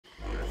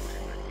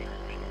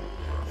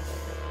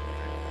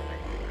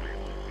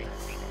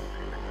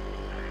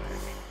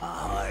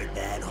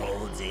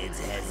holds its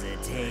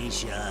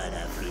hesitation,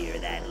 a fear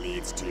that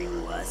leads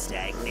to a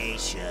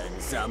stagnation.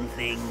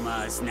 Something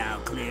must now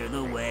clear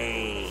the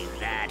way,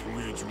 that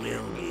which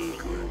will be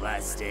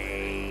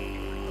Ku-Vastei.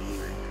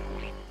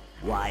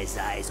 Wise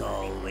eyes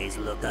always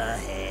look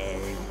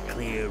ahead,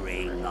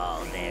 clearing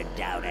all their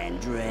doubt and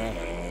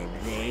dread.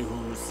 They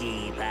who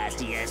see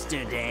past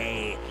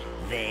yesterday,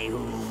 they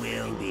who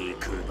will be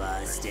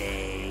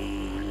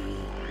Ku-Vastei.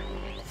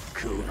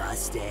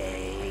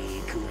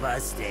 Ku-Vastei,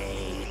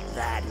 Ku-Vastei,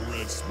 that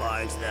which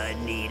sparks the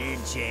needed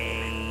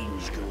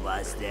change.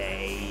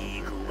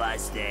 Ku-Vastei,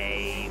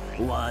 Ku-Vastei,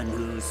 one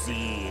who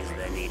sees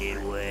the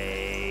needed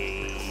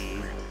way.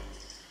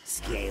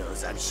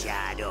 Scales of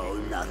shadow,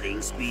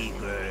 nothing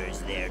speakers,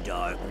 their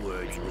dark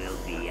words will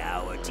be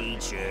our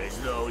teachers.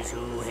 Those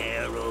who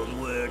herald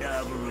word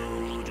of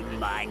root,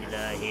 mind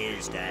the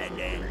hissed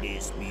and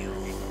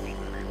dispute.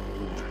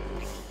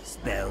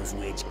 Spells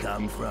which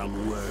come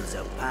from words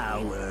of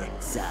power,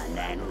 sun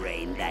and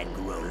rain that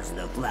grows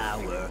the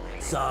flower,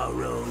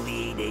 sorrow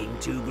leading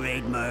to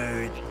great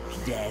mirth,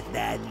 death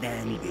that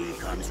then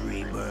becomes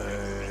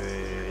rebirth.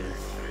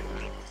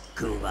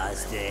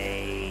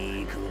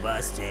 Ku-Vastei,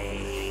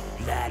 Ku-Vastei,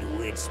 that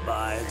which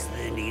sparks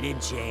the needed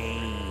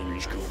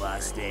change.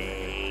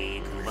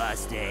 Ku-Vastei,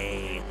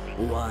 Ku-Vastei,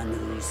 one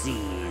who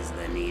sees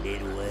the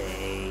needed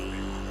way.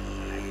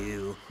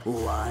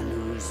 One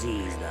who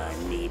sees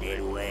the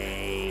needed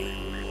way.